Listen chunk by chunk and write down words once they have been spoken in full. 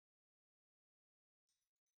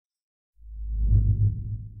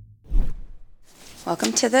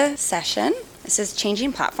Welcome to the session. This is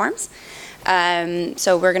Changing Platforms.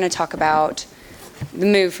 So we're going to talk about the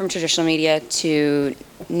move from traditional media to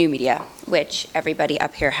new media, which everybody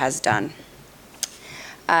up here has done.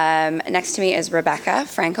 Next to me is Rebecca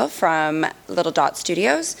Frankel from Little Dot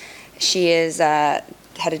Studios. She is head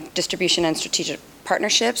of distribution and strategic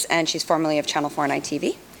partnerships, and she's formerly of Channel 4 and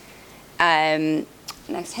ITV.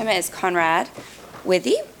 Next to him is Conrad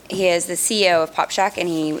Withy. He is the CEO of Pop Shack, and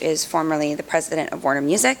he is formerly the president of Warner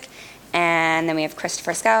Music. And then we have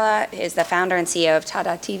Christopher Scala, who is the founder and CEO of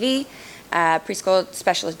Tada TV, preschool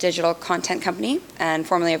specialist digital content company, and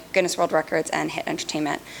formerly of Guinness World Records and Hit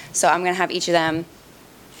Entertainment. So I'm going to have each of them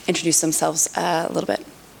introduce themselves a little bit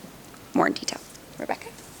more in detail. Rebecca?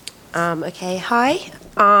 Okay, hi.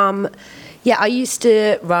 I used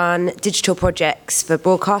to run digital projects for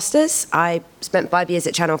broadcasters. I spent 5 years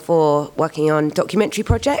at Channel 4 working on documentary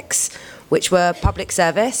projects, which were public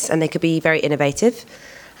service, and they could be very innovative.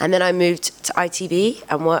 And then I moved to ITV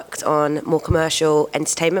and worked on more commercial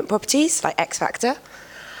entertainment properties like X Factor.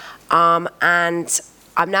 And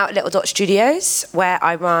I'm now at Little Dot Studios, where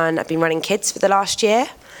I've been running kids for the last year.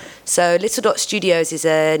 So Little Dot Studios is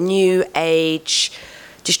a new age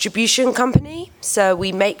distribution company. So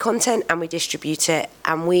we make content and we distribute it,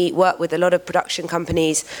 and we work with a lot of production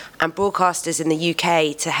companies and broadcasters in the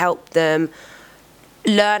UK to help them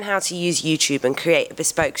learn how to use YouTube and create a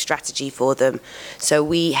bespoke strategy for them. So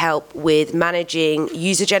we help with managing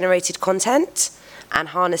user-generated content and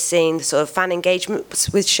harnessing the sort of fan engagement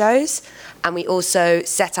with shows, and we also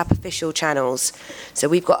set up official channels. So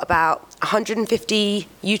we've got about 150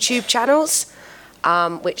 YouTube channels,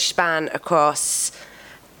 which span across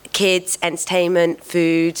kids, entertainment,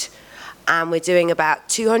 food, and we're doing about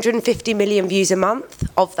 250 million views a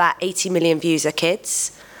month. Of that, 80 million views are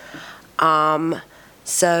kids.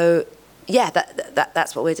 So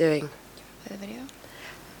that's what we're doing. The video?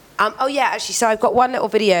 So I've got one little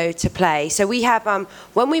video to play. So we have,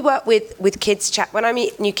 when we work with kids when I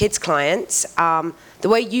meet new kids clients, the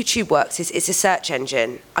way YouTube works is it's a search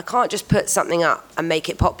engine. I can't just put something up and make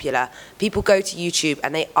it popular. People go to YouTube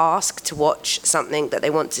and they ask to watch something that they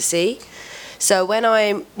want to see. So when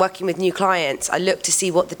I'm working with new clients, I look to see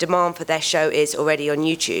what the demand for their show is already on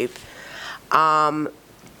YouTube.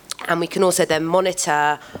 And we can also then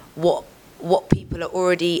monitor what people are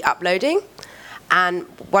already uploading. And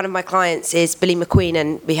one of my clients is Billy McQueen,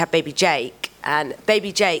 and we have Baby Jake. And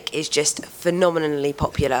Baby Jake is just phenomenally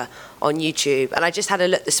popular on YouTube. And I just had a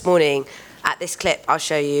look this morning at this clip I'll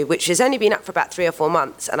show you, which has only been up for about 3 or 4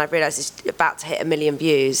 months, and I've realised it's about to hit 1 million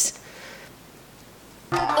views.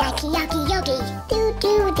 Yucky, yucky, yogi,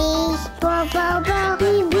 do-do-dee, bo-bo-bo,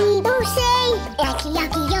 wee-wee, boo-say. Yucky,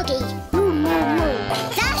 yucky, yogi, moo-moo-moo.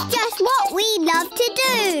 That's just what we love to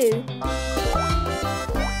do.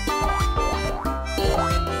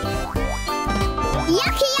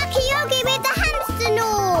 Yucky, yucky, yogi with the hamster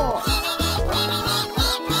gnaw.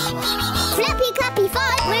 Flappy, clappy,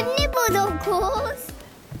 fight with nibbles, of course.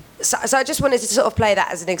 So I just wanted to sort of play that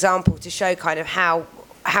as an example to show kind of how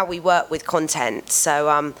we work with content.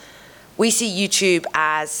 So we see YouTube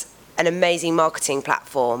as an amazing marketing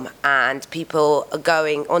platform, and people are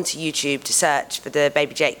going onto YouTube to search for the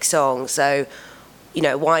Baby Jake song. So,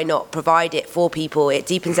 why not provide it for people? It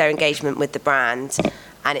deepens their engagement with the brand,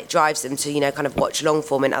 and it drives them to, kind of watch long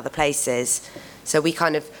form in other places. So we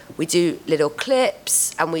do little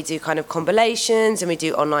clips, and we do kind of compilations, and we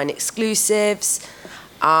do online exclusives.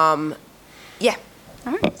 All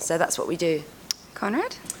right. So that's what we do.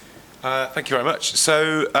 Conrad? Thank you very much.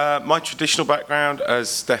 So my traditional background, as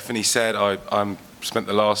Stephanie said, I spent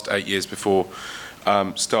the last 8 years before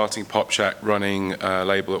starting Pop Shack, running a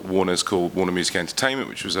label at Warner's called Warner Music Entertainment,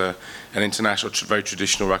 which was an international, very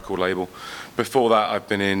traditional record label. Before that, I've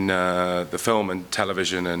been in the film and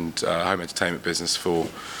television and home entertainment business for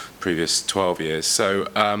previous 12 years. So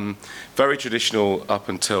very traditional up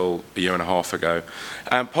until a year and a half ago.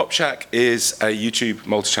 Pop Shack is a YouTube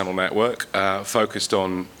multi-channel network focused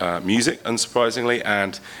on music, unsurprisingly,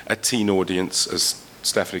 and a teen audience, as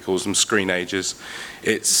Stephanie calls them, screenagers.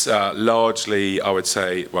 It's largely, I would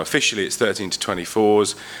say, well, officially it's 13 to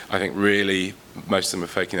 24s. I think really most of them are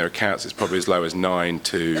faking their accounts. It's probably as low as 9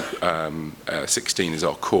 to 16 is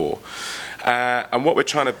our core. And what we're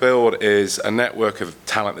trying to build is a network of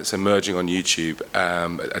talent that's emerging on YouTube,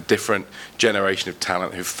 a different generation of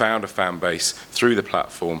talent who've found a fan base through the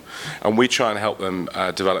platform, and we try and help them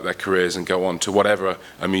develop their careers and go on to whatever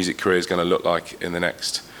a music career is going to look like in the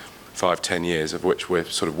next 5-10 years, of which we're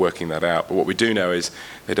sort of working that out. But what we do know is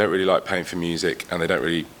they don't really like paying for music, and they don't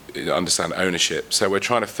really understand ownership. So we're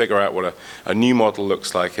trying to figure out what a new model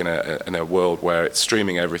looks like in a world where it's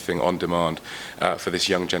streaming everything on demand for this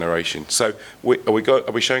young generation. So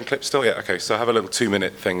are we showing clips still? Yeah, okay, so I have a little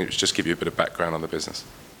 2-minute thing which just give you a bit of background on the business.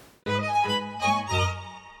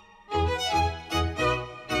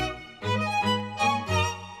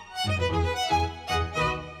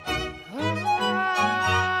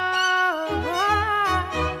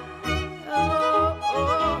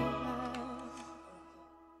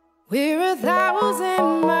 We're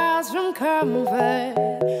 1,000 miles from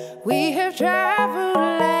comfort. We have traveled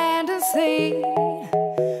land and sea.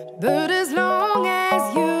 But as long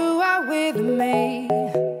as you are with me,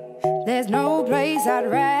 there's no place I'd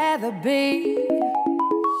rather be.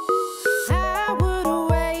 I would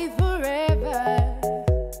away forever,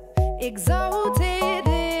 exalted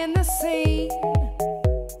in the sea.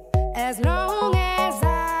 As long as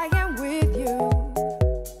I am with you,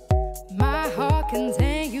 my heart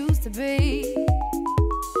continues to beat.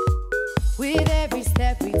 With every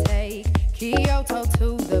step we take, Kyoto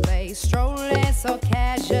to the bay, strolling so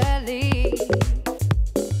casually.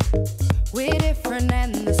 We're different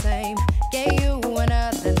and the same, gave you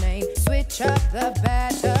another name, switch up the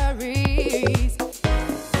batteries.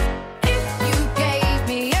 If you gave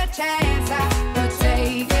me a chance, I would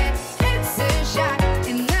take it. It's a shot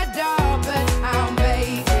in the dark, but I'll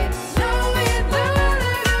make it. Knowing the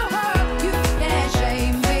little heart, you can't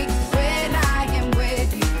shame me. When I am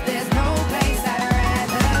with you, there's no place I'd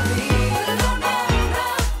rather be. No, no, no,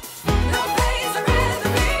 no place I'd rather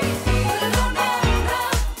be. No, no, no, no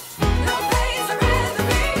place I'd rather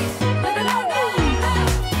be. No, no, no, no,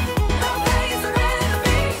 no place I'd rather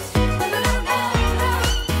be. No, no, no, no,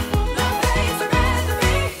 no place I'd rather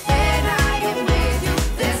be. When I am with you,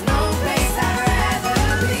 there's no place I'd rather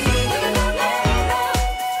be. No, no, no,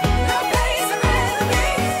 no place I'd rather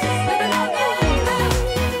be. No, no, no,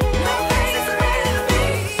 no place I'd rather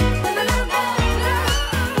be. No, no, no,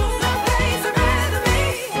 no place I'd rather be.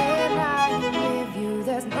 When I'm with you,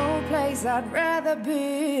 there's no place I'd rather be.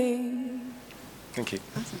 Thank you.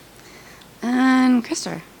 And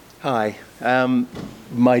Christopher. Hi.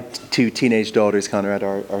 My two teenage daughters, Conrad,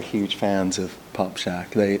 are huge fans of Pop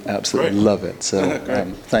Shack. They absolutely Great. love it. So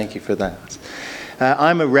thank you for that.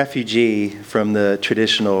 I'm a refugee from the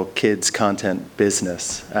traditional kids content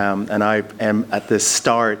business, and I am at the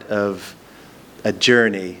start of a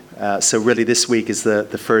journey. So really this week is the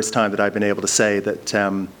first time that I've been able to say that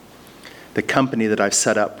the company that I've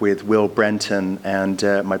set up with Will Brenton and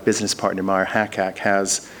my business partner, Meyer Hackak,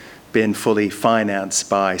 has been fully financed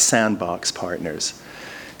by Sandbox Partners.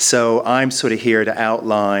 So I'm sort of here to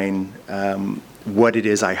outline what it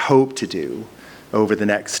is I hope to do over the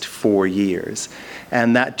next 4 years.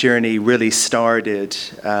 And that journey really started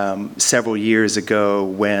several years ago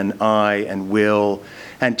when I and Will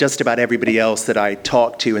and just about everybody else that I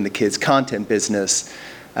talked to in the kids' content business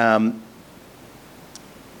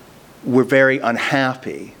were very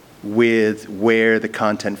unhappy with where the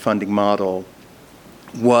content funding model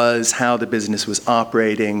was, how the business was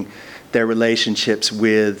operating, their relationships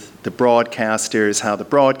with the broadcasters, how the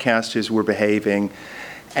broadcasters were behaving,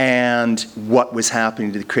 and what was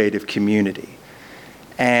happening to the creative community.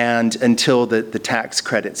 And until the tax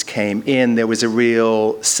credits came in, there was a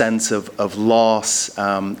real sense of loss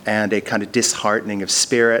and a kind of disheartening of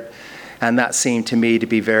spirit. And that seemed to me to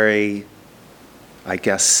be very, I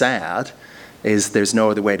guess, sad. There's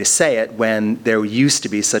no other way to say it, when there used to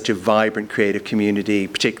be such a vibrant creative community,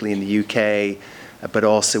 particularly in the UK, but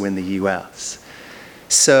also in the US.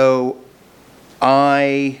 So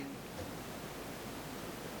I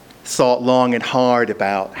thought long and hard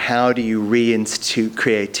about how do you reinstitute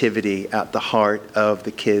creativity at the heart of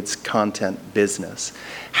the kids' content business?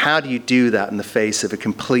 How do you do that in the face of a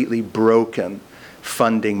completely broken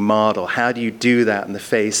funding model? How do you do that in the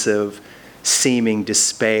face of seeming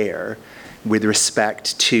despair with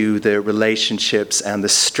respect to the relationships and the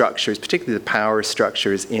structures, particularly the power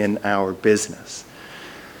structures in our business?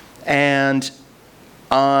 And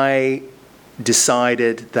I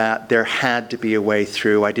decided that there had to be a way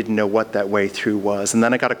through. I didn't know what that way through was. And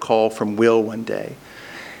then I got a call from Will one day.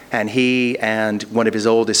 And he and one of his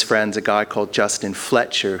oldest friends, a guy called Justin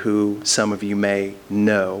Fletcher, who some of you may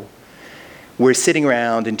know, were sitting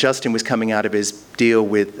around, and Justin was coming out of his deal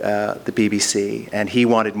with the BBC, and he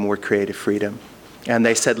wanted more creative freedom. And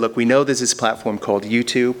they said, look, we know there's this platform called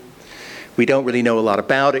YouTube. We don't really know a lot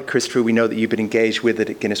about it. Christopher, we know that you've been engaged with it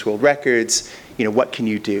at Guinness World Records. You know, what can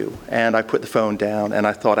you do? And I put the phone down, and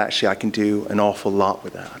I thought, actually, I can do an awful lot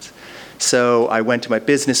with that. So I went to my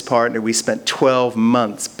business partner. We spent 12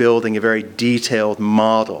 months building a very detailed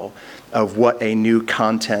model of what a new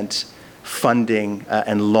content funding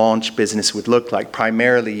and launch business would look like,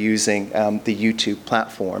 primarily using the YouTube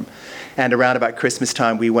platform. And around about Christmas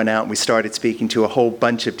time, we went out and we started speaking to a whole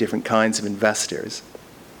bunch of different kinds of investors.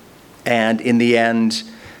 And in the end,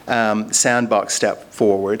 Sandbox stepped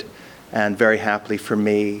forward, and very happily for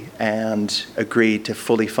me, and agreed to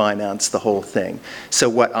fully finance the whole thing. So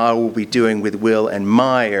what I will be doing with Will and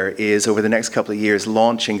Meyer is, over the next couple of years,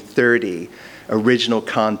 launching 30 original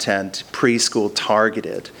content, preschool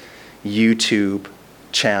targeted YouTube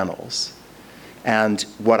channels. And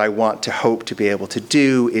what I want to hope to be able to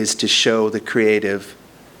do is to show the creative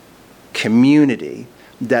community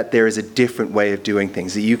that there is a different way of doing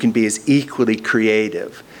things, that you can be as equally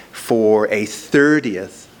creative for a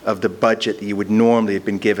 30th of the budget that you would normally have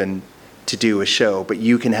been given to do a show, but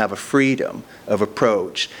you can have a freedom of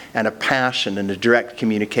approach and a passion and a direct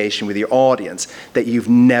communication with your audience that you've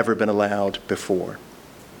never been allowed before.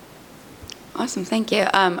 Awesome, thank you.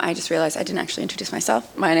 I just realized I didn't actually introduce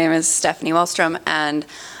myself. My name is Stephanie Wallstrom, and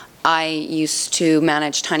I used to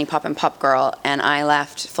manage Tiny Pop and Pop Girl, and I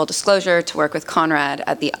left, full disclosure, to work with Conrad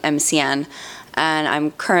at the MCN. And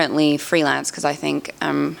I'm currently freelance because I think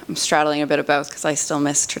I'm straddling a bit of both because I still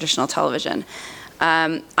miss traditional television.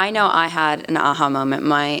 I know I had an aha moment.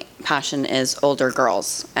 My passion is older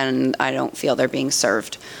girls, and I don't feel they're being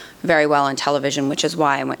served very well on television, which is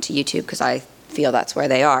why I went to YouTube, because I feel that's where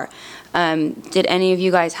they are. Did any of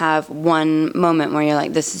you guys have one moment where you're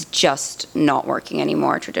like, this is just not working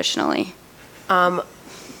anymore traditionally? Well,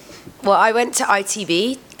 I went to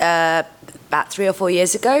ITV about 3 or 4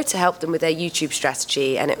 years ago to help them with their YouTube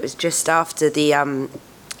strategy, and it was just after the, do you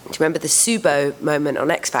remember the Subo moment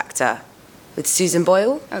on X Factor with Susan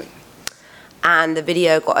Boyle? Oh. And the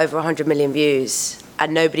video got over 100 million views,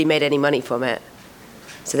 and nobody made any money from it.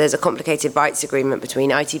 So there's a complicated rights agreement between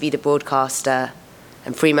ITV, the broadcaster,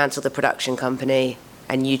 and Fremantle, the production company,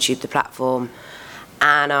 and YouTube, the platform.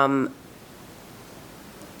 And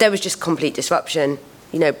there was just complete disruption.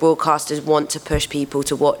 You know, broadcasters want to push people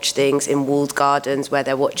to watch things in walled gardens where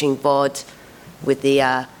they're watching VOD with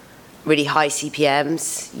the really high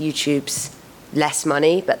CPMs. YouTube's less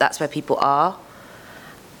money, but that's where people are.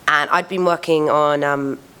 And I'd been working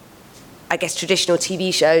on, I guess, traditional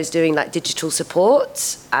TV shows doing like digital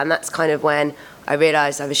support. And that's kind of when I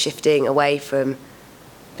realized I was shifting away from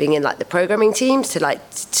being in like the programming teams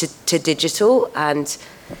to digital, and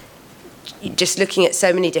just looking at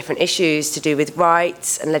so many different issues to do with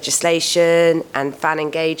rights and legislation and fan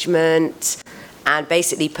engagement, and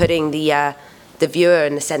basically putting the viewer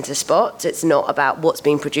in the center spot. It's not about what's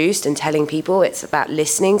being produced and telling people, it's about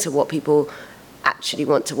listening to what people actually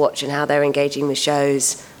want to watch and how they're engaging with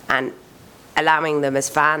shows, and allowing them as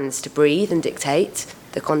fans to breathe and dictate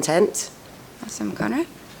the content. Awesome, Conrad?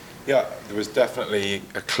 Yeah, there was definitely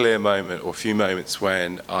a clear moment, or a few moments,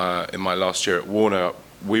 when in my last year at Warner,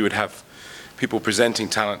 we would have people presenting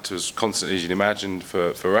talent to us constantly, as you'd imagine,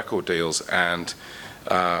 for record deals, and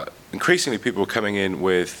increasingly people were coming in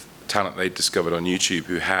with talent they'd discovered on YouTube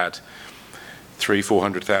who had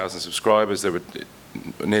 300,000-400,000 subscribers. They would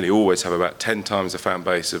nearly always have about 10 times the fan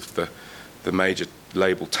base of the major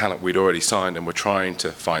label talent we'd already signed and were trying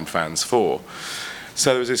to find fans for.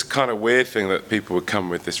 So there was this kind of weird thing that people would come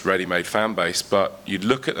with this ready-made fan base, but you'd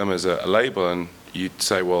look at them as a label and you'd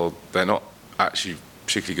say, well, they're not actually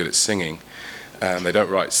particularly good at singing, and they don't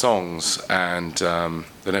write songs, and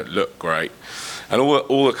they don't look great. And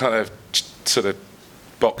all the kind of sort of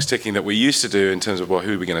box ticking that we used to do in terms of, well,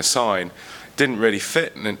 who are we going to sign, didn't really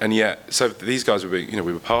fit, and yet, so these guys were being,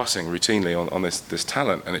 we were passing routinely on this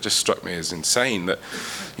talent, and it just struck me as insane that,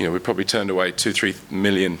 we probably turned away 2-3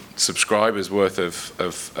 million subscribers worth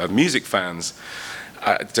of music fans.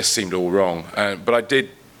 It just seemed all wrong. But I did,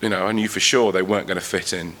 I knew for sure they weren't going to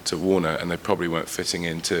fit into Warner, and they probably weren't fitting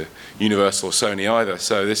into Universal or Sony either.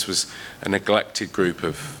 So this was a neglected group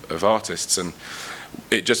of artists, and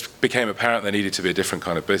it just became apparent there needed to be a different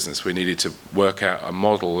kind of business. We needed to work out a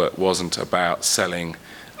model that wasn't about selling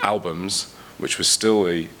albums, which was still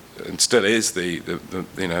and still is the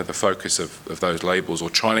focus of those labels, or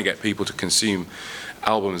trying to get people to consume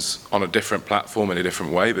albums on a different platform in a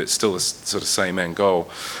different way, but it's still the sort of same end goal.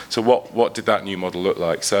 So what did that new model look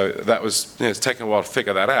like? So that was, it's taken a while to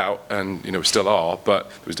figure that out, and we still are, but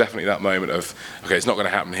there was definitely that moment of, okay, it's not going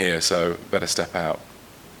to happen here, so better step out.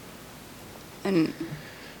 And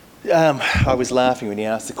I was laughing when you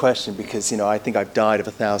asked the question because, I think I've died of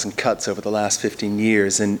 1,000 cuts over the last 15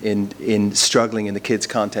 years in struggling in the kids'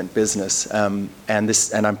 content business. And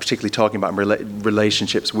I'm particularly talking about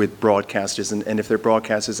relationships with broadcasters. And if there are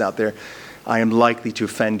broadcasters out there I am likely to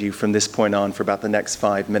offend you from this point on for about the next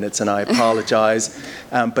 5 minutes, and I apologize.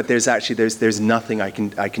 But there's nothing I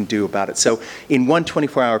can do about it. So in one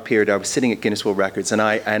 24-hour period, I was sitting at Guinness World Records, and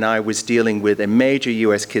I was dealing with a major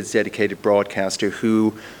U.S. kids dedicated broadcaster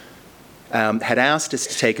who had asked us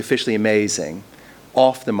to take Officially Amazing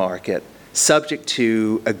off the market, subject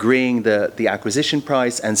to agreeing the acquisition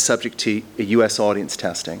price and subject to a U.S. audience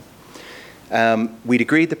testing. We'd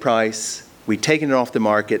agreed the price. We'd taken it off the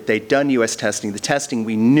market. They'd done U.S. testing. The testing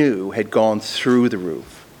we knew had gone through the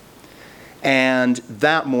roof. And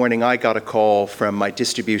that morning, I got a call from my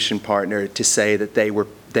distribution partner to say that they were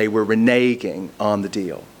reneging on the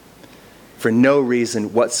deal for no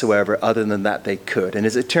reason whatsoever other than that they could. And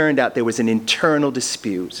as it turned out, there was an internal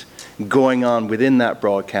dispute going on within that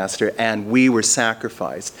broadcaster, and we were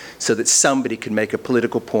sacrificed so that somebody could make a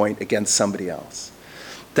political point against somebody else.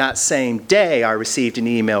 That same day, I received an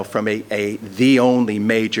email from the only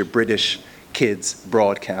major British kids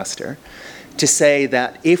broadcaster to say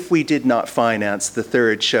that if we did not finance the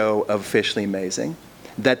third show of Officially Amazing,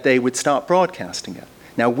 that they would stop broadcasting it.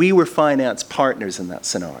 Now, we were finance partners in that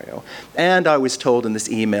scenario, and I was told in this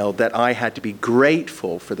email that I had to be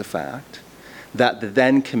grateful for the fact that the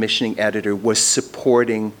then commissioning editor was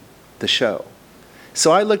supporting the show.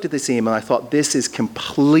 So I looked at this email, and I thought, this is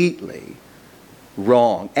completely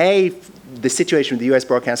wrong. The situation with the U.S.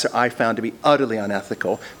 broadcaster I found to be utterly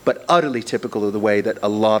unethical, but utterly typical of the way that a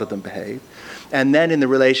lot of them behave. And then in the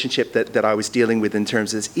relationship that I was dealing with in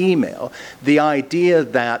terms of this email, the idea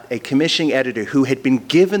that a commissioning editor who had been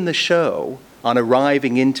given the show on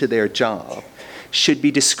arriving into their job should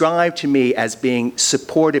be described to me as being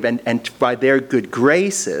supportive and by their good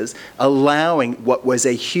graces, allowing what was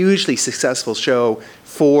a hugely successful show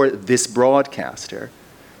for this broadcaster.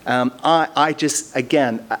 I'd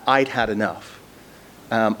had enough.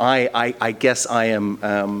 I guess I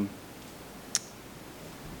am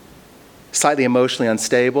slightly emotionally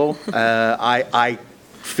unstable. I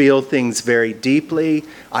feel things very deeply.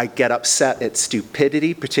 I get upset at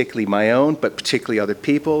stupidity, particularly my own, but particularly other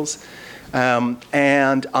people's.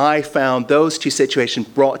 And I found those two situations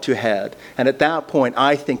brought to a head. And at that point,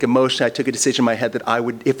 I think emotionally, I took a decision in my head that I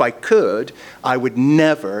would, if I could, I would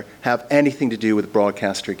never have anything to do with a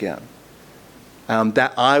broadcaster again.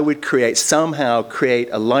 That I would somehow create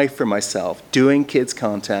a life for myself doing kids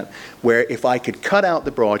content where if I could cut out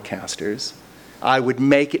the broadcasters, I would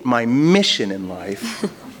make it my mission in life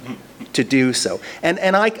to do so. And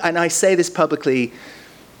I say this publicly,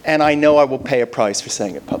 and I know I will pay a price for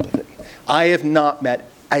saying it publicly. I have not met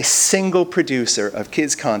a single producer of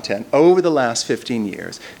kids content over the last 15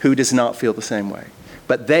 years who does not feel the same way.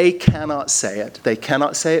 But they cannot say it. They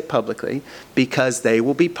cannot say it publicly because they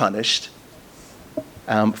will be punished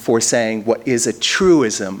for saying what is a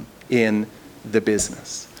truism in the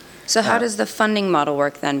business. So how does the funding model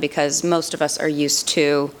work then? Because most of us are used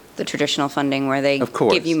to the traditional funding where they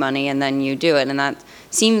give you money and then you do it. And that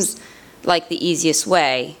seems like the easiest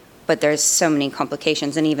way, but there's so many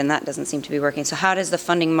complications, and even that doesn't seem to be working. So how does the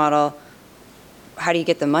funding model, how do you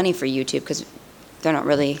get the money for YouTube? Because they're not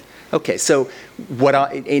really... Okay, so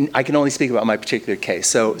I can only speak about my particular case.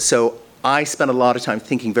 So I spent a lot of time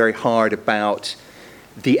thinking very hard about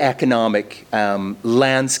the economic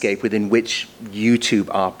landscape within which YouTube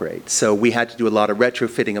operates. So we had to do a lot of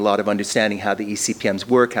retrofitting, a lot of understanding how the eCPMs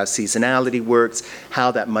work, how seasonality works,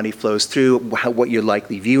 how that money flows through, what your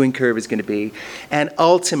likely viewing curve is going to be. And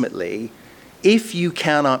ultimately, if you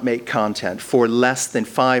cannot make content for less than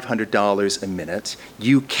 $500 a minute,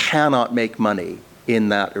 you cannot make money in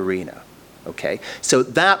that arena. Okay, so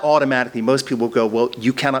that automatically, most people will go, well,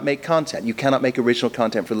 you cannot make content. You cannot make original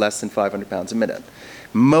content for less than £500 a minute.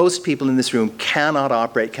 Most people in this room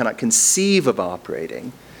cannot conceive of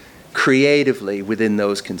operating creatively within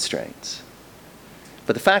those constraints.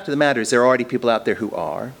 But the fact of the matter is there are already people out there who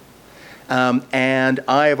are. And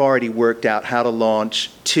I have already worked out how to launch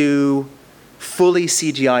 2 fully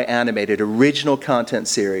CGI animated original content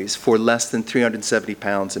series for less than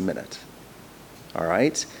 £370 a minute. All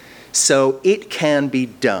right? So it can be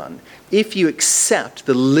done. If you accept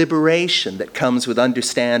the liberation that comes with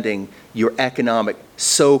understanding your economic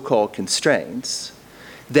so-called constraints,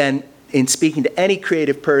 then in speaking to any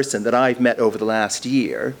creative person that I've met over the last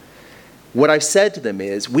year, what I've said to them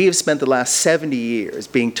is, we have spent the last 70 years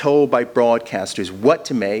being told by broadcasters what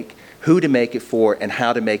to make, who to make it for, and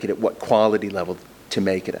how to make it at what quality level to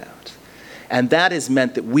make it at. And that has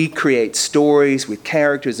meant that we create stories with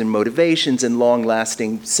characters and motivations and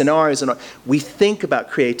long-lasting scenarios. And we think about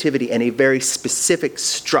creativity in a very specific,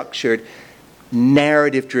 structured,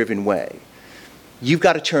 narrative-driven way. You've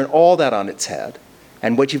got to turn all that on its head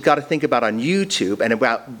And what you've got to think about on YouTube and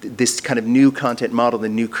about this kind of new content model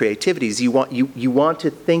and new creativity is you want to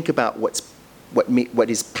think about what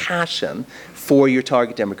is passion for your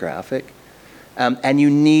target demographic, and you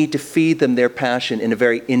need to feed them their passion in a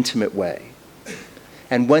very intimate way.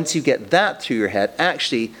 And once you get that through your head,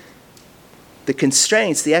 actually, the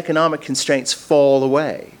constraints, the economic constraints fall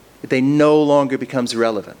away. They no longer becomes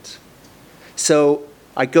relevant. So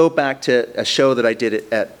I go back to a show that I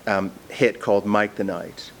did at HIT called Mike the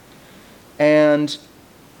Knight. And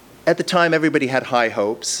at the time, everybody had high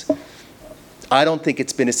hopes. I don't think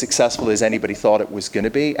it's been as successful as anybody thought it was going to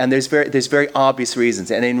be. And there's very obvious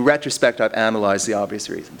reasons. And in retrospect, I've analyzed the obvious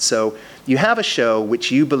reasons. So you have a show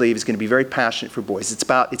which you believe is going to be very passionate for boys. It's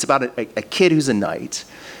about a kid who's a knight,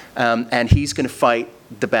 and he's going to fight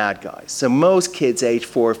the bad guys. So most kids age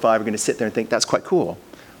 4 or 5 are going to sit there and think, that's quite cool.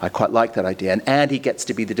 I quite like that idea. And he gets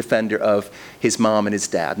to be the defender of his mom and his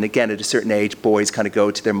dad. And again, at a certain age, boys kind of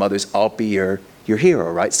go to their mothers, I'll be your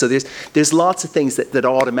hero, right? So there's lots of things that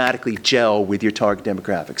automatically gel with your target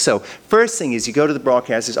demographic. So first thing is you go to the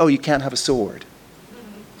broadcasters, oh, you can't have a sword.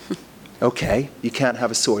 Okay, you can't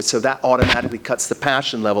have a sword. So that automatically cuts the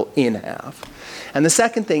passion level in half. And the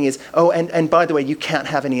second thing is, oh, and by the way, you can't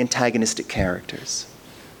have any antagonistic characters.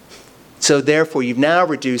 So therefore, you've now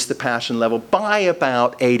reduced the passion level by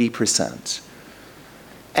about 80%.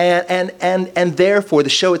 And therefore, the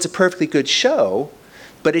show, it's a perfectly good show,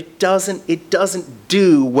 but it doesn't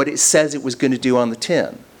do what it says it was going to do on the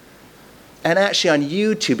tin. And actually on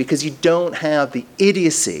YouTube, because you don't have the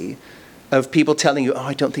idiocy of people telling you, oh,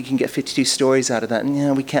 I don't think you can get 52 stories out of that,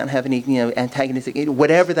 and we can't have any antagonistic,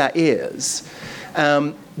 whatever that is,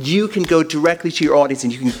 you can go directly to your audience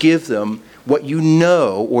and you can give them what you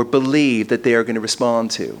know or believe that they are going to respond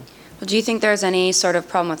to. Well, do you think there's any sort of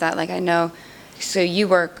problem with that? Like I know, so you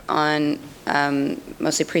work on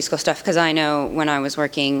mostly preschool stuff, because I know when I was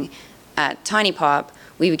working at Tiny Pop,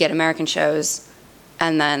 we would get American shows,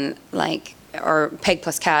 and then or Pig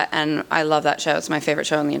Plus Cat, and I love that show. It's my favorite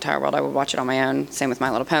show in the entire world. I would watch it on my own. Same with My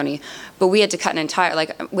Little Pony. But we had to cut an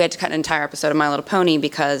entire episode of My Little Pony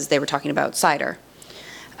because they were talking about cider.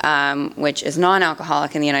 Which is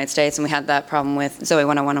non-alcoholic in the United States, and we had that problem with Zoe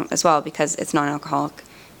 101 as well, because it's non-alcoholic in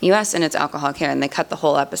the U.S. and it's alcoholic here, and they cut the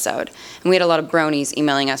whole episode. And we had a lot of bronies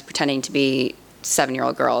emailing us pretending to be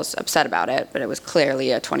 7-year-old girls upset about it, but it was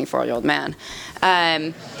clearly a 24-year-old man.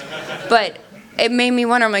 But it made me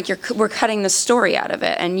wonder, I'm like, we're cutting the story out of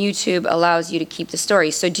it, and YouTube allows you to keep the story.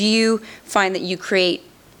 So do you find that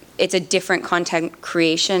it's a different content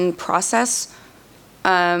creation process?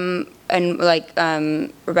 And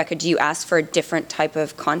Rebecca, do you ask for a different type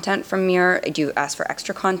of content do you ask for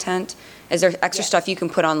extra content? Is there extra stuff you can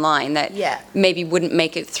put online that maybe wouldn't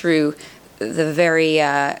make it through the very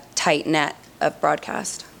tight net of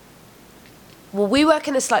broadcast? Well, we work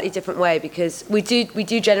in a slightly different way because we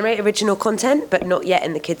do generate original content, but not yet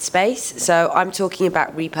in the kids space. So I'm talking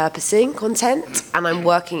about repurposing content, and I'm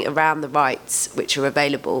working around the rights which are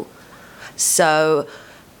available. So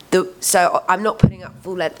I'm not putting up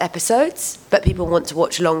full-length episodes, but people want to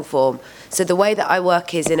watch long form. So the way that I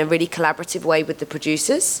work is in a really collaborative way with the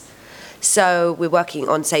producers. So we're working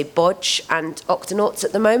on, say, Bodge and Octonauts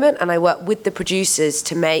at the moment, and I work with the producers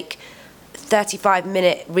to make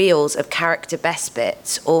 35-minute reels of character best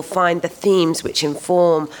bits, or find the themes which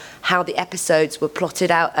inform how the episodes were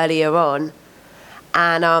plotted out earlier on.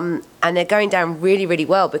 And they're going down really, really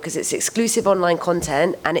well because it's exclusive online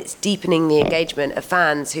content and it's deepening the engagement of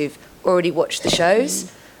fans who've already watched the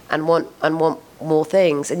shows and want more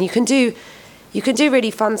things. And you can do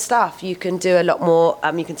really fun stuff. You can do a lot more.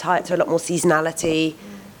 You can tie it to a lot more seasonality,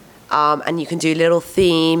 and you can do little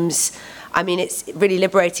themes. I mean, it's really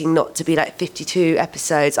liberating not to be like 52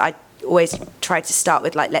 episodes. I always try to start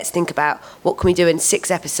with let's think about what can we do in 6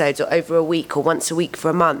 episodes or over a week or once a week for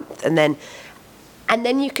a month, and then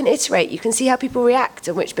you can iterate. You can see how people react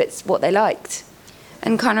and which bits, what they liked.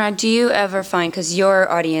 And Conrad, do you ever find, because your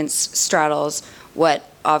audience straddles what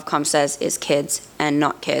Ofcom says is kids and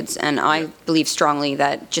not kids, and I believe strongly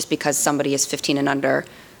that just because somebody is 15 and under,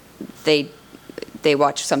 they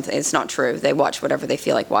watch something, it's not true. They watch whatever they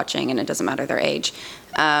feel like watching, and it doesn't matter their age.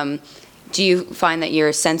 Do you find that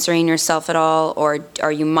you're censoring yourself at all, or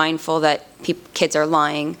are you mindful that kids are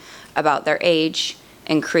lying about their age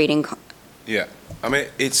and creating... Yeah, I mean,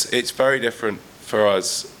 it's very different for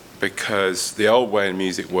us because the old way in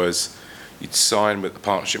music was you'd sign with a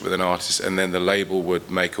partnership with an artist, and then the label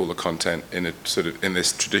would make all the content in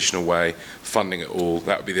this traditional way, funding it all.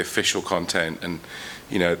 That would be the official content, and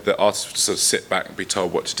the artist would sort of sit back and be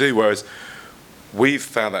told what to do. Whereas we've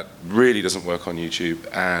found that really doesn't work on YouTube,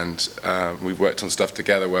 and we've worked on stuff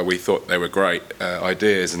together where we thought they were great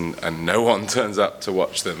ideas, and no one turns up to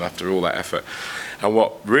watch them after all that effort. And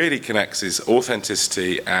what really connects is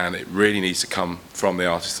authenticity, and it really needs to come from the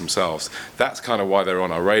artists themselves. That's kind of why they're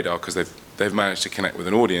on our radar, because they've managed to connect with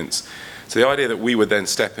an audience. So the idea that we would then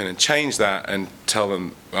step in and change that and tell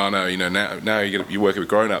them, oh no, now you're working with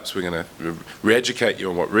grown-ups, we're going to re-educate you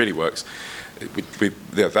on what really works,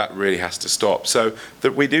 that really has to stop. So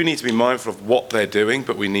that we do need to be mindful of what they're doing,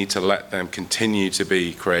 but we need to let them continue to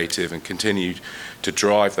be creative and continue to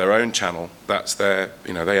drive their own channel. That's their,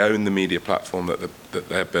 they own the media platform that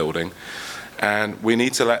they're building. And we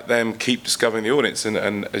need to let them keep discovering the audience.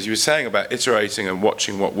 And as you were saying about iterating and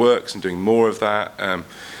watching what works and doing more of that,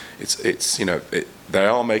 they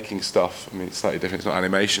are making stuff. I mean, it's slightly different. It's not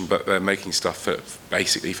animation, but they're making stuff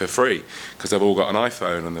basically for free, because they've all got an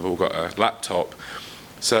iPhone and they've all got a laptop.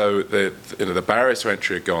 So the barriers to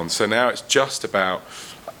entry are gone. So now it's just about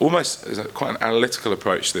almost quite an analytical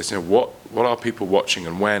approach to this. What are people watching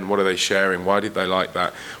and when? What are they sharing? Why did they like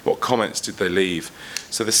that? What comments did they leave?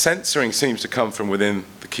 So the censoring seems to come from within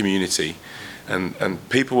the community. And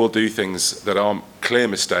people will do things that aren't clear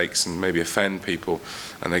mistakes and maybe offend people,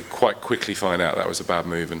 and they quite quickly find out that was a bad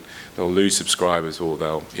move, and they'll lose subscribers, or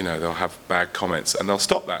they'll have bad comments, and they'll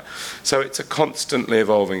stop that. So it's a constantly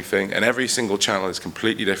evolving thing, and every single channel is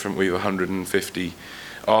completely different. We have 150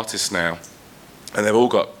 artists now, and they've all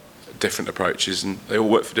got different approaches, and they all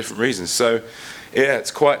work for different reasons. So yeah,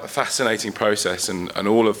 it's quite a fascinating process, and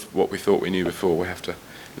all of what we thought we knew before, we have to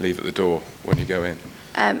leave at the door when you go in.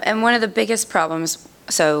 And one of the biggest problems,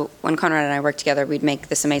 so when Conrad and I worked together, we'd make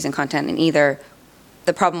this amazing content, and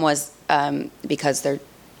the problem was because they're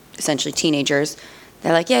essentially teenagers,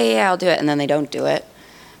 they're like, yeah, I'll do it, and then they don't do it.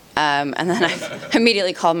 And then I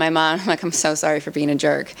immediately called my mom. I'm like, I'm so sorry for being a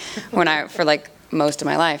jerk for like most of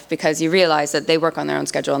my life, because you realize that they work on their own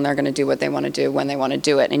schedule and they're going to do what they want to do when they want to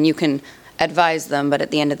do it. And you can advise them, but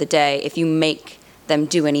at the end of the day, if you make them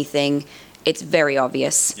do anything, it's very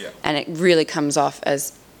obvious, and it really comes off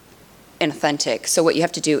as inauthentic. So what you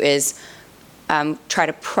have to do is try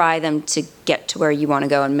to pry them to get to where you want to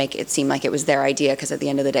go and make it seem like it was their idea, because at the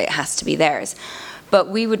end of the day, it has to be theirs. But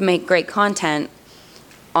we would make great content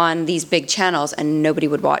on these big channels, and nobody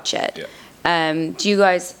would watch it. Do you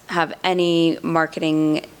guys have any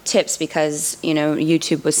marketing tips? Because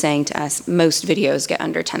YouTube was saying to us, most videos get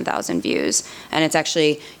under 10,000 views, and it's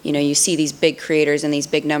actually, you see these big creators and these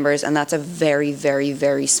big numbers, and that's a very, very,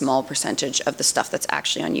 very small percentage of the stuff that's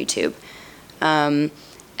actually on YouTube.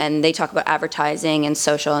 And they talk about advertising and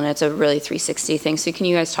social, and it's a really 360 thing. So can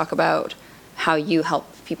you guys talk about how you help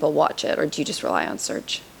people watch it, or do you just rely on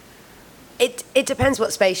search? It depends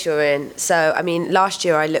what space you're in. So, I mean, last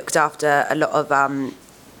year I looked after a lot of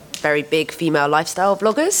very big female lifestyle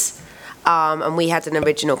vloggers. And we had an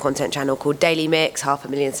original content channel called Daily Mix,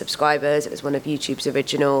 500,000 subscribers. It was one of YouTube's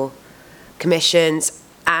original commissions.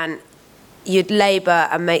 And you'd labour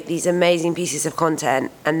and make these amazing pieces of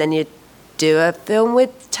content, and then you'd do a film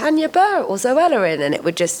with Tanya Burr or Zoella in, and it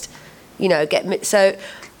would just, get... So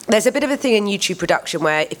there's a bit of a thing in YouTube production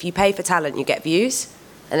where if you pay for talent, you get views.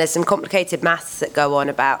 And there's some complicated maths that go on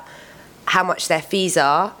about how much their fees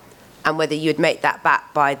are, and whether you would make that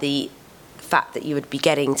back by the fact that you would be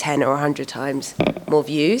getting 10 or 100 times more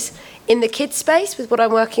views. In the kids space, with what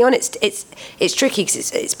I'm working on, it's tricky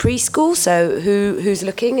because it's preschool, so who's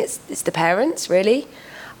looking? It's the parents, really.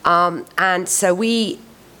 And so we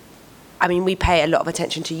pay a lot of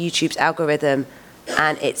attention to YouTube's algorithm,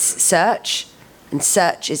 and it's search, and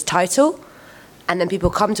search is title. And then people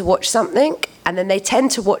come to watch something, and then they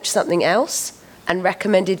tend to watch something else, and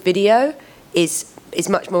recommended video is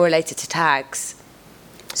much more related to tags.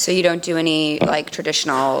 So you don't do any like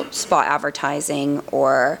traditional spot advertising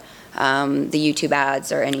or the YouTube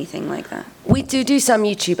ads or anything like that? We do some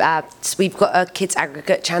YouTube ads. We've got a kids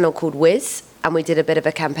aggregate channel called Wiz, and we did a bit of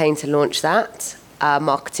a campaign to launch that,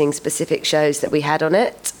 marketing specific shows that we had on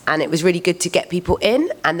it. And it was really good to get people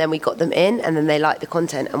in, and then we got them in, and then they liked the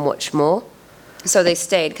content and watched more. So they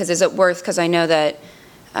stayed, because is it worth, because I know that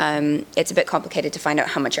it's a bit complicated to find out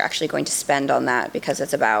how much you're actually going to spend on that, because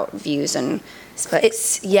it's about views and...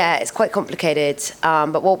 It's quite complicated.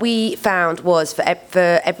 But what we found was for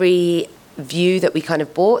every view that we kind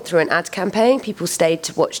of bought through an ad campaign, people stayed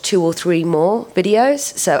to watch 2 or 3 more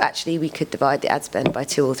videos. So actually we could divide the ad spend by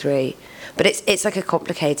 2 or 3. But it's like a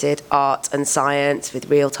complicated art and science with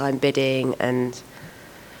real-time bidding and...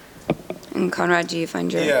 And Conrad, do you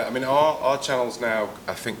find your... Yeah, I mean, our channels now,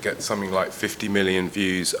 I think, get something like 50 million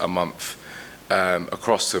views a month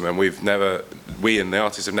across them, and we and the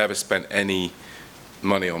artists have never spent any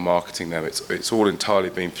money on marketing them. It's all entirely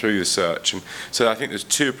been through the search. And so I think there's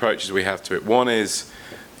two approaches we have to it. One is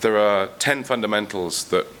there are 10 fundamentals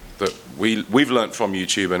that we've learned from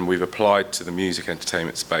YouTube and we've applied to the music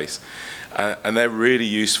entertainment space. And they're really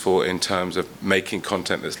useful in terms of making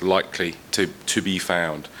content that's likely to be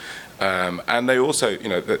found. And they also,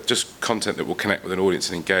 they're just content that will connect with an audience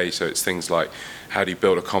and engage. So it's things like, how do you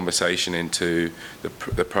build a conversation into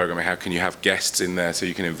the programming? How can you have guests in there so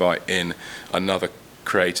you can invite in another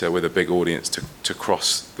creator with a big audience to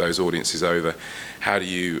cross those audiences over? How do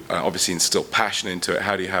you obviously instill passion into it?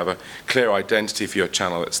 How do you have a clear identity for your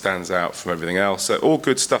channel that stands out from everything else? So all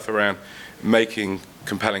good stuff around making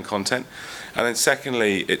compelling content. And then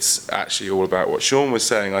secondly, it's actually all about what Sean was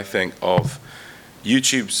saying, I think, of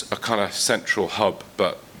YouTube's a kind of central hub,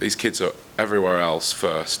 but these kids are everywhere else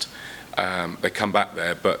first. They come back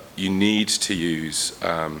there, but you need to use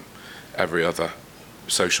every other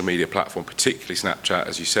social media platform, particularly Snapchat,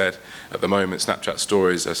 as you said. At the moment, Snapchat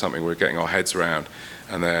stories are something we're getting our heads around,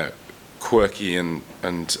 and they're quirky and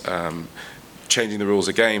changing the rules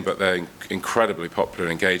again, but they're incredibly popular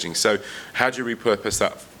and engaging. So how do you repurpose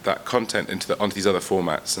that content onto these other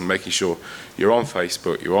formats, and making sure you're on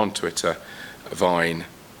Facebook, you're on Twitter, Vine,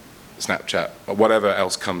 Snapchat, or whatever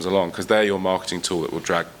else comes along, because they're your marketing tool that will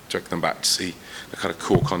drag them back to see the kind of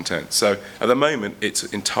core content. So at the moment, it's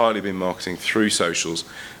entirely been marketing through socials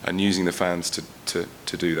and using the fans to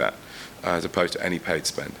do that, as opposed to any paid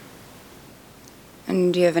spend.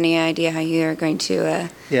 And do you have any idea how you're going to...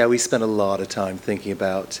 Yeah, we spent a lot of time thinking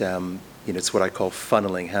about, it's what I call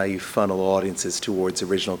funneling, how you funnel audiences towards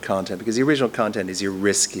original content, because the original content is your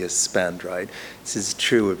riskiest spend, right? This is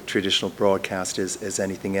true of traditional broadcast as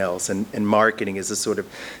anything else, and marketing is a sort of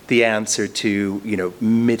the answer to,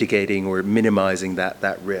 mitigating or minimizing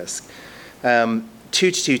that risk.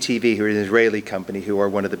 222 TV, who are an Israeli company, who are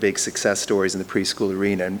one of the big success stories in the preschool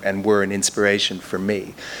arena and were an inspiration for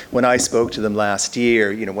me. When I spoke to them last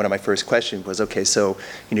year, one of my first questions was, okay, so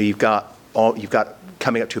you've got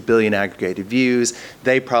coming up to 1 billion aggregated views.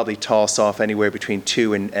 They probably toss off anywhere between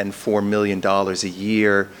 $2 and $4 million a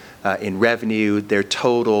year in revenue. Their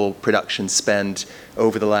total production spend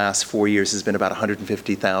over the last 4 years has been about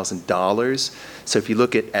 $150,000. So if you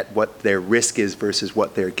look at what their risk is versus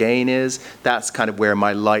what their gain is, that's kind of where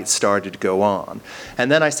my lights started to go on. And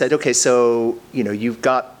then I said, okay, so you've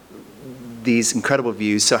got these incredible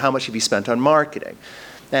views, so how much have you spent on marketing?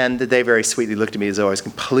 And they very sweetly looked at me as though I was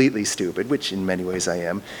completely stupid, which in many ways I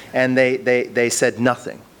am. And they said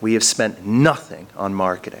nothing. We have spent nothing on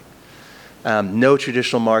marketing. No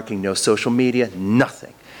traditional marketing, no social media,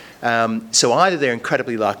 nothing. So either they're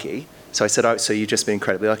incredibly lucky. So I said, oh, so you've just been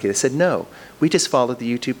incredibly lucky. They said, no, we just followed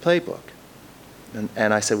the YouTube playbook.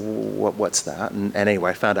 And I said, well, what's that? And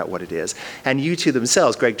anyway, I found out what it is. And YouTube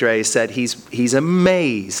themselves, Greg Dre said he's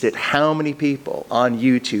amazed at how many people on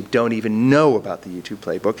YouTube don't even know about the YouTube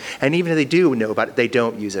playbook. And even if they do know about it, they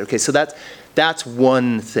don't use it. Okay, so that's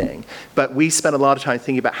one thing. But we spent a lot of time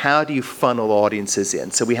thinking about how do you funnel audiences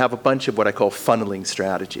in. So we have a bunch of what I call funneling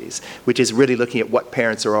strategies, which is really looking at what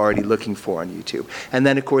parents are already looking for on YouTube. And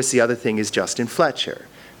then, of course, the other thing is Justin Fletcher.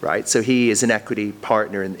 Right, so he is an equity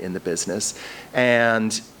partner in the business,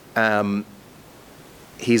 and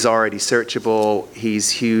he's already searchable. He's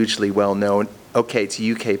hugely well known. Okay, it's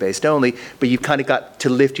UK based only, but you've kind of got to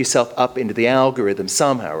lift yourself up into the algorithm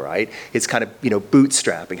somehow, right? It's kind of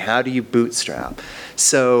bootstrapping. How do you bootstrap?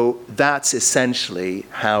 So that's essentially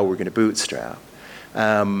how we're going to bootstrap.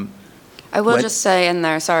 I will just say in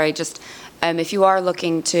there, sorry, just if you are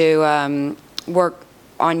looking to work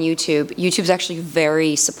on YouTube, YouTube's actually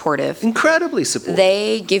very supportive. Incredibly supportive.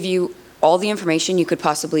 They give you all the information you could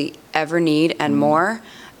possibly ever need and more,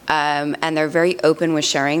 and they're very open with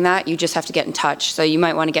sharing that. You just have to get in touch. So you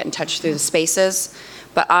might want to get in touch through the spaces,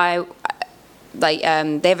 but they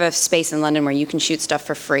have a space in London where you can shoot stuff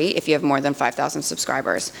for free if you have more than 5,000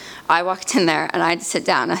 subscribers. I walked in there and I had to sit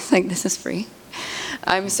down. I was like, this is free.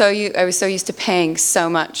 I was so used to paying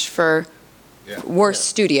so much for worse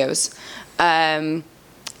studios.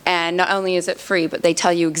 And not only is it free, but they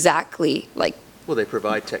tell you exactly, well, they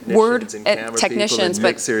provide technicians and camera people and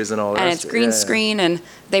mixers and all that. And it's green screen, and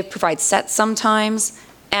they provide sets sometimes.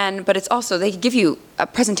 But it's also, they give you a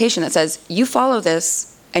presentation that says, you follow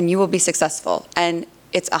this and you will be successful. And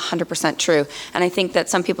it's 100% true. And I think that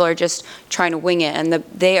some people are just trying to wing it, and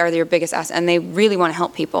they are their biggest asset, and they really want to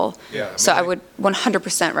help people. Yeah, so I would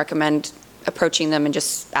 100% recommend approaching them and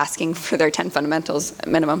just asking for their 10 fundamentals at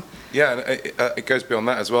minimum. Yeah, and it goes beyond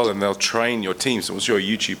that as well, and they'll train your team. So once you're a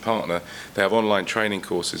YouTube partner, they have online training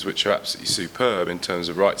courses which are absolutely superb in terms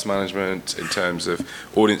of rights management, in terms of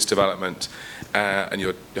audience development, and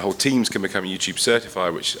your whole teams can become YouTube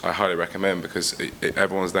certified, which I highly recommend, because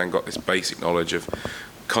everyone's then got this basic knowledge of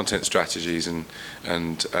content strategies and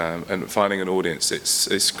finding an audience.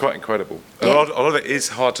 It's quite incredible. A lot of it is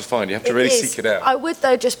hard to find. You have to really seek it out. I would,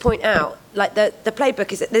 though, just point out, like, the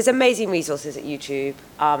playbook is that there's amazing resources at YouTube,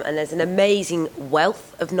 and there's an amazing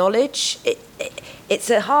wealth of knowledge. It's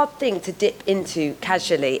a hard thing to dip into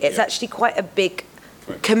casually. It's actually quite a big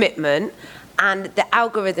commitment. And the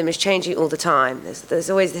algorithm is changing all the time.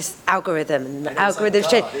 There's always this algorithm, and the algorithm's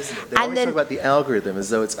changing. They always talk about the algorithm as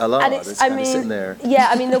though it's Allah. It's kind of sitting there. Yeah,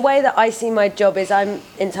 I mean, the way that I see my job is I'm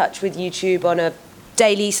in touch with YouTube on a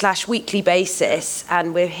daily/weekly basis,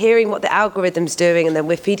 and we're hearing what the algorithm's doing, and then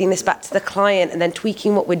we're feeding this back to the client, and then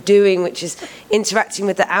tweaking what we're doing, which is interacting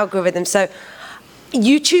with the algorithm. So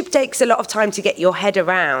YouTube takes a lot of time to get your head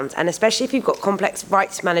around, and especially if you've got complex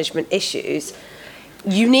rights management issues,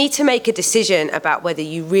 you need to make a decision about whether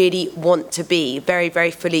you really want to be very, very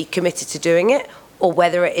fully committed to doing it, or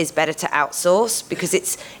whether it is better to outsource, because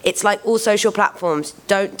it's like all social platforms.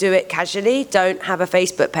 Don't do it casually. Don't have a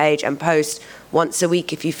Facebook page and post once a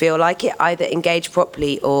week if you feel like it. Either engage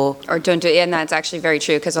properly or don't do it. And that's actually very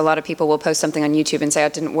true, because a lot of people will post something on YouTube and say, oh,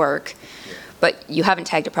 it didn't work. But you haven't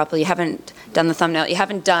tagged it properly, you haven't done the thumbnail, you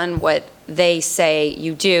haven't done what they say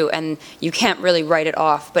you do, and you can't really write it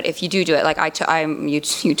off. But if you do it, like I'm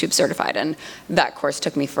YouTube certified, and that course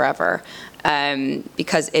took me forever,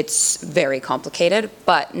 because it's very complicated.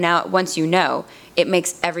 But now, once you know, it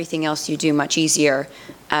makes everything else you do much easier,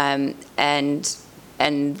 and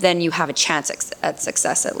then you have a chance at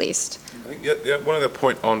success, at least. I think one other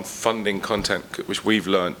point on funding content, which we've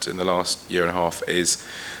learnt in the last year and a half, is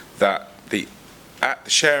that the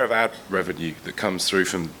share of ad revenue that comes through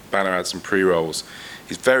from banner ads and pre-rolls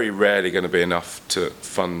is very rarely going to be enough to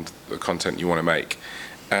fund the content you want to make.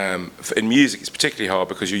 In music, it's particularly hard,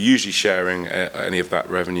 because you're usually sharing any of that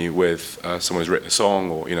revenue with someone who's written a song,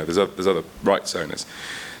 or there's other rights owners.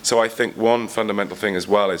 So I think one fundamental thing as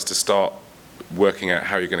well is to start working out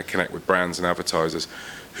how you're going to connect with brands and advertisers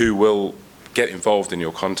who will get involved in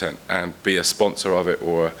your content and be a sponsor of it,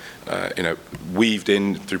 or weaved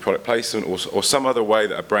in through product placement, or some other way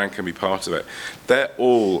that a brand can be part of it. They're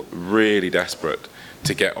all really desperate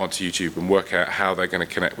to get onto YouTube and work out how they're going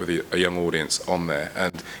to connect with a young audience on there.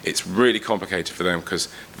 And it's really complicated for them, because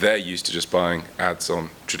they're used to just buying ads on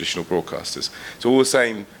traditional broadcasters. It's all the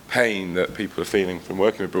same pain that people are feeling from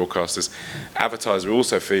working with broadcasters. Advertisers are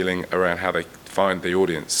also feeling around how they find the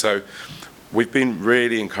audience. So we've been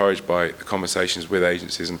really encouraged by the conversations with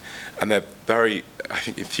agencies, and they're very, I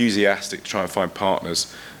think, enthusiastic to try and find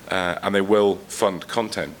partners, and they will fund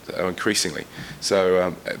content increasingly.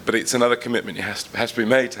 So, but it's another commitment has to be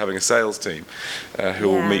made to having a sales team who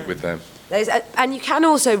will meet with them. And you can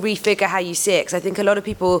also refigure how you see it, because I think a lot of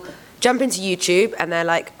people jump into YouTube and they're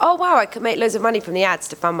like, oh wow, I could make loads of money from the ads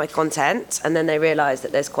to fund my content, and then they realise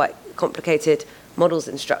that there's quite complicated models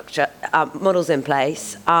in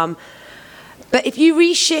place. But if you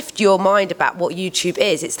reshift your mind about what YouTube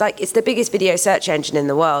is, it's the biggest video search engine in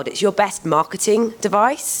the world. It's your best marketing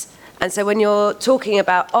device. And so when you're talking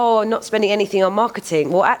about, oh, not spending anything on marketing,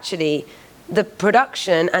 well, actually, the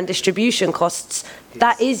production and distribution costs,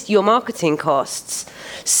 that is your marketing costs.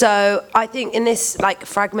 So I think in this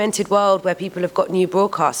fragmented world where people have got new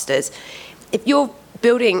broadcasters, if you're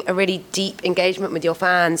building a really deep engagement with your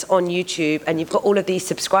fans on YouTube and you've got all of these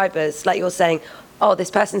subscribers, like you're saying, oh,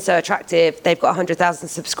 this person's so attractive, they've got 100,000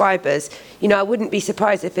 subscribers. I wouldn't be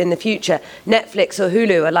surprised if in the future Netflix or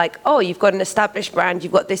Hulu are like, oh, you've got an established brand,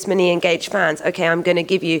 you've got this many engaged fans, okay, I'm going to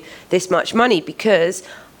give you this much money because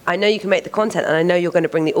I know you can make the content and I know you're going to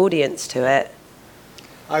bring the audience to it.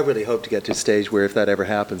 I really hope to get to a stage where if that ever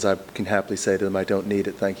happens, I can happily say to them, I don't need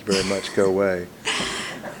it, thank you very much, go away.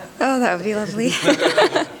 Oh, that would be lovely.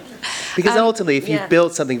 Because ultimately, if you've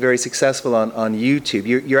built something very successful on YouTube,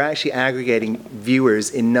 you're actually aggregating viewers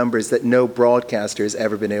in numbers that no broadcaster has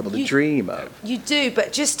ever been able to dream of. You do,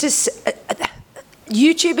 but just to...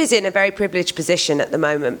 YouTube is in a very privileged position at the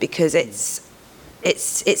moment because it's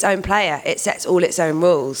its own player. It sets all its own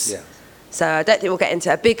rules. Yeah. So I don't think we'll get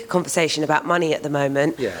into a big conversation about money at the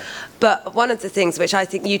moment. Yeah. But one of the things which I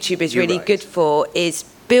think YouTube is really good for is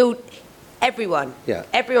build everyone. Yeah.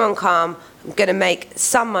 Everyone come. I'm going to make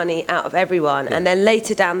some money out of everyone. Yeah. And then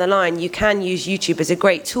later down the line, you can use YouTube as a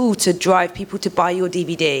great tool to drive people to buy your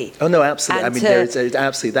DVD. Oh, no, absolutely. There's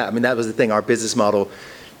absolutely that. That was the thing. Our business model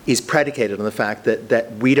is predicated on the fact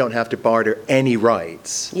that we don't have to barter any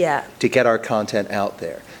rights to get our content out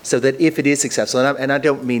there. So that if it is successful, and I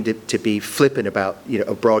don't mean to be flippant about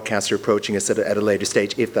a broadcaster approaching us at a later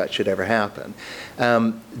stage, if that should ever happen.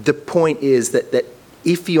 The point is that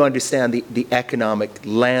if you understand the economic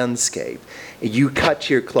landscape, you cut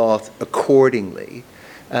your cloth accordingly.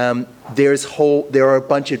 There are a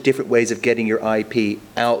bunch of different ways of getting your IP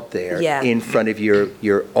out there Yeah. in front of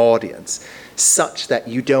your audience, such that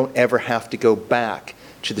you don't ever have to go back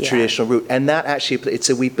to the Yeah. traditional route. And that actually,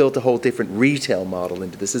 so we built a whole different retail model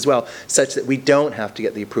into this as well, such that we don't have to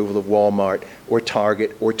get the approval of Walmart or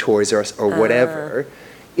Target or Toys R Us or whatever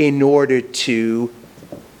in order to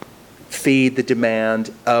feed the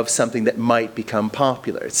demand of something that might become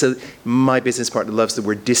popular. So my business partner loves the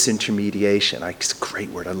word disintermediation. It's a great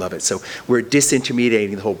word, I love it. So we're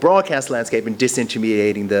disintermediating the whole broadcast landscape and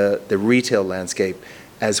disintermediating the retail landscape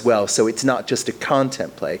as well. So it's not just a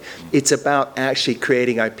content play. It's about actually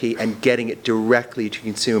creating IP and getting it directly to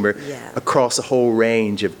consumer Yeah. across a whole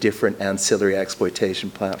range of different ancillary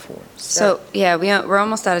exploitation platforms. So, yeah, we're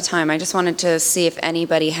almost out of time. I just wanted to see if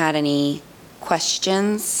anybody had any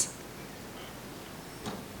questions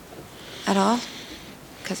at all,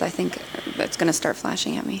 because I think it's going to start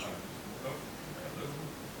flashing at me.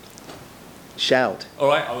 Shout. All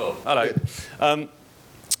right, I will. Hello.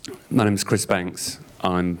 My name is Chris Banks.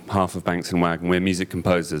 I'm half of Banks and Wagon. We're music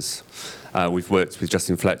composers. We've worked with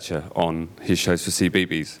Justin Fletcher on his shows for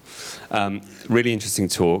CBeebies. Really interesting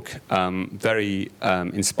talk, very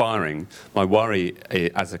inspiring. My worry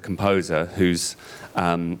as a composer whose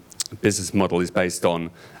business model is based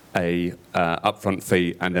on a upfront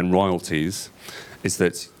fee and then royalties is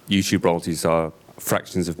that YouTube royalties are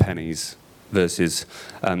fractions of pennies versus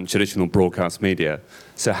traditional broadcast media.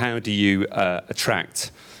 So how do you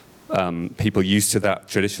attract people used to that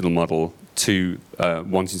traditional model to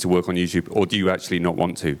wanting to work on YouTube, or do you actually not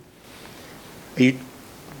want to? Are you,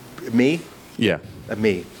 me? Yeah.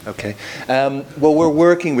 Me, okay. Well, we're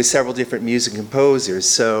working with several different music composers,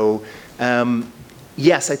 so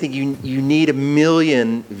yes, I think you need 1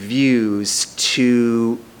 million views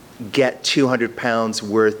to get £200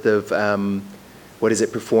 worth of,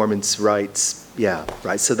 performance rights? Yeah,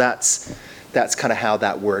 right. So that's kind of how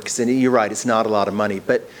that works. And you're right, it's not a lot of money,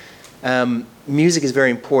 but music is very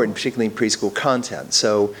important, particularly in preschool content.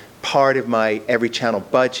 So part of my every channel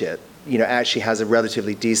budget, actually has a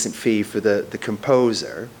relatively decent fee for the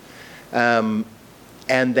composer. And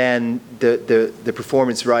then the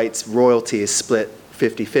performance rights royalty is split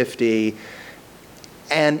 50-50.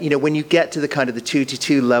 And when you get to the kind of the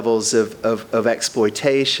 2-to-2 levels of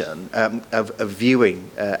exploitation, of viewing,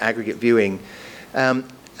 aggregate viewing,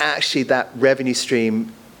 actually that revenue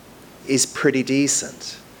stream is pretty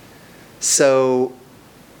decent. So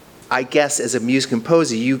I guess as a music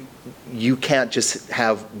composer, you can't just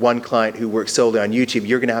have one client who works solely on YouTube.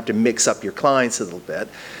 You're going to have to mix up your clients a little bit.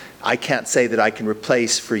 I can't say that I can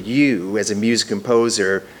replace for you as a music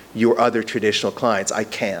composer your other traditional clients. I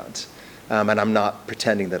can't. And I'm not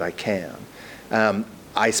pretending that I can.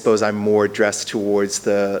 I suppose I'm more addressed towards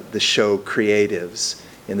the show creatives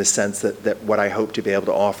in the sense that what I hope to be able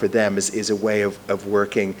to offer them is a way of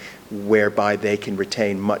working whereby they can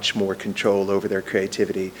retain much more control over their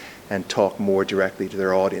creativity and talk more directly to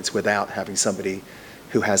their audience without having somebody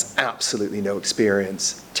who has absolutely no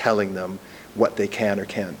experience telling them what they can or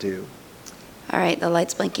can't do. All right, the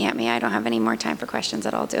light's blinking at me. I don't have any more time for questions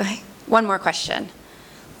at all, do I? One more question.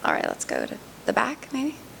 All right, let's go to the back,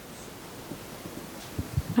 maybe.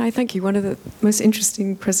 Hi, thank you. One of the most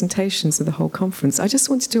interesting presentations of the whole conference. I just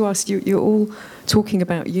wanted to ask you, you're all talking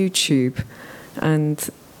about YouTube, and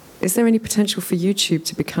is there any potential for YouTube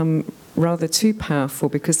to become rather too powerful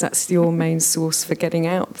because that's your main source for getting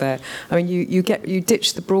out there? I mean, you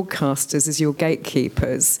ditch the broadcasters as your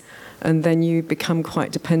gatekeepers, and then you become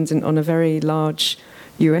quite dependent on a very large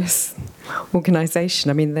US organisation.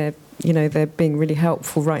 I mean, they're being really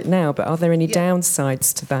helpful right now, but are there any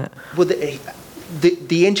downsides to that? Well,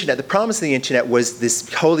 the internet, the promise of the internet was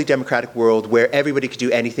this wholly democratic world where everybody could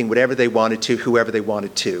do anything, whatever they wanted to, whoever they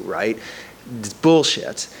wanted to, right? It's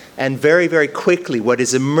bullshit. And very, very quickly what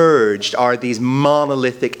has emerged are these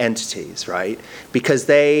monolithic entities, right? Because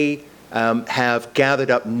they have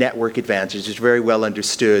gathered up network advantages. It's a very well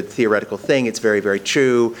understood theoretical thing. It's very, very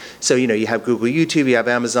true. So, you have Google, YouTube, you have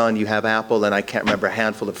Amazon, you have Apple, and I can't remember a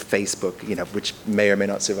handful of Facebook, which may or may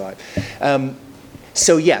not survive.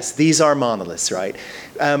 So yes, these are monoliths, right?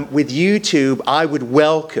 With YouTube, I would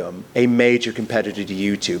welcome a major competitor to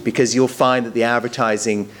YouTube because you'll find that the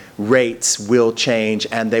advertising rates will change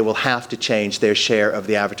and they will have to change their share of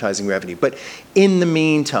the advertising revenue. But in the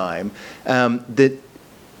meantime,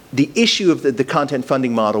 the issue of the content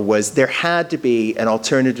funding model was there had to be an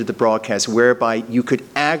alternative to the broadcast whereby you could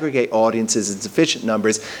aggregate audiences in sufficient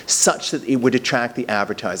numbers such that it would attract the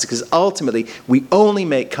advertisers. Because ultimately, we only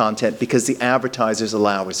make content because the advertisers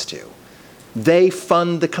allow us to. They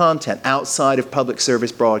fund the content outside of public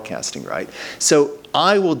service broadcasting, right? So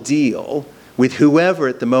I will deal with whoever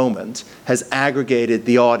at the moment has aggregated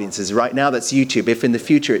the audiences. Right now that's YouTube. If in the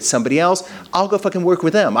future it's somebody else, I'll go fucking work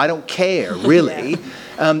with them. I don't care, really.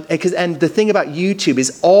 And the thing about YouTube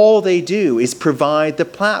is all they do is provide the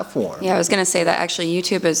platform. Yeah, I was going to say that actually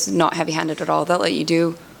YouTube is not heavy-handed at all. They'll let you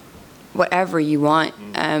do whatever you want,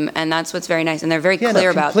 and that's what's very nice. And they're very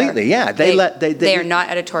clear about that. Completely, yeah. They are not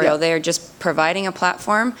editorial. Yeah. They are just providing a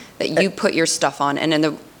platform that you put your stuff on, and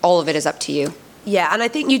then all of it is up to you. Yeah, and I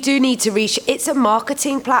think you do need to reach, it's a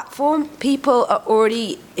marketing platform. People are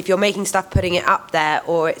already, if you're making stuff, putting it up there,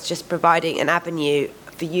 or it's just providing an avenue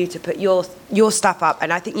for you to put your stuff up.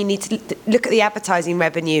 And I think you need to look at the advertising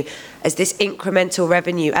revenue as this incremental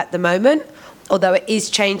revenue at the moment, although it is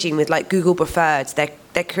changing with like Google Preferreds.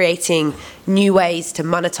 They're creating new ways to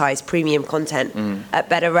monetize premium content at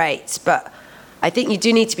better rates. But I think you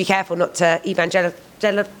do need to be careful not to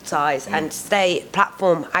evangelize and stay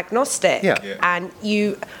platform agnostic. Yeah. And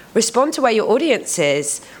you respond to where your audience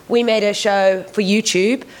is. We made a show for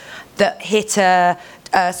YouTube that hit a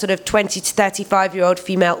sort of 20 to 35-year-old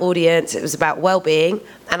female audience. It was about well-being.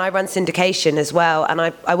 And I run syndication as well. And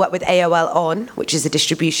I work with AOL On, which is a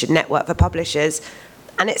distribution network for publishers.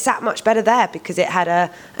 And it sat much better there because it had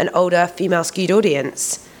an older female-skewed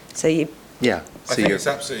audience. So you... Yeah. I think it's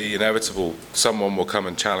absolutely inevitable. Someone will come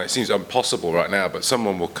and challenge. It seems impossible right now, but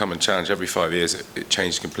someone will come and challenge. Every 5 years, it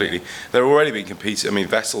changed completely. They're already being competed. I mean,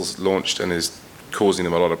 Vessel's launched and is causing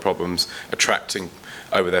them a lot of problems, attracting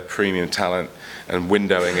over their premium talent and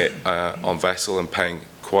windowing it on Vessel and paying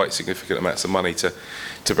quite significant amounts of money to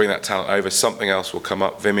bring that talent over. Something else will come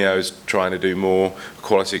up. Vimeo's trying to do more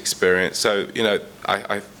quality experience. So,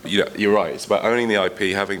 you're right. It's about owning the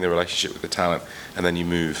IP, having the relationship with the talent, and then you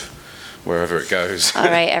move wherever it goes. All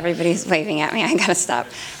right, everybody's waving at me. I gotta stop.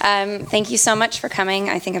 Thank you so much for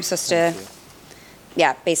coming. I think I'm supposed to,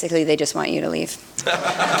 yeah, basically they just want you to leave.